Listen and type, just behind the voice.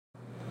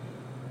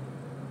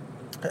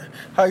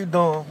How you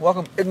doing?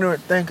 Welcome,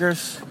 ignorant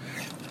thinkers.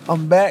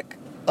 I'm back.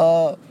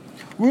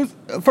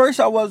 First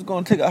I was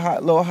gonna take a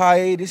little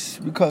hiatus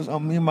because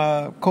me and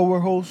my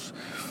co-worker host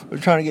were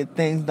trying to get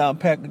things down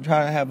pat and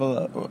try to have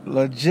a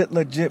legit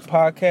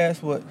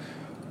podcast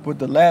with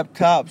the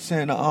laptops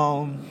and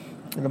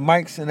the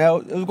mics, and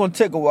it was gonna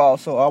take a while.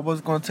 So I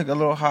was gonna take a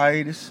little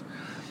hiatus.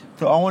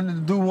 So I wanted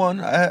to do one.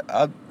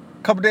 A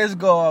couple days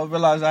ago, I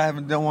realized I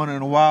haven't done one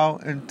in a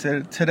while, and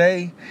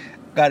today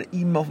got an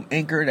email from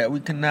Anchor that we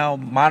can now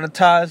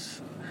monetize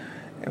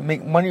and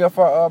make money off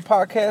our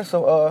podcast.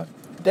 So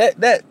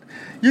that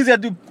usually I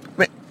do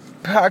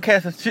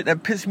podcasts and shit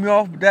that pissed me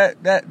off,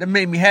 but that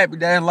made me happy.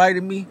 That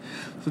enlightened me.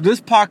 So this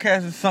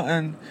podcast is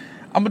something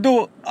I'm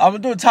gonna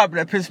do a topic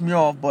that pissed me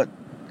off, but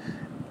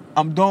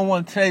I'm doing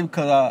one today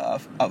because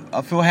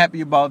I feel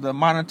happy about the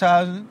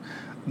monetizing.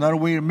 Another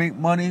way to make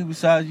money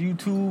besides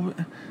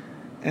YouTube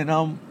and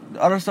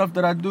the other stuff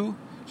that I do.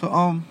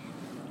 So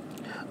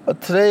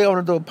today I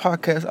want to do a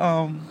podcast.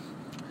 I'm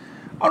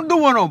gonna do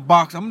one on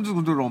boxing. I'm just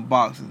gonna do it on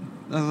boxing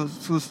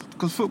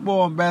because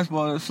football and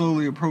basketball are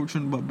slowly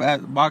approaching, but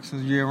boxing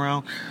is year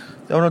round.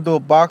 So I want to do a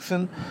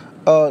boxing.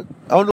 I want to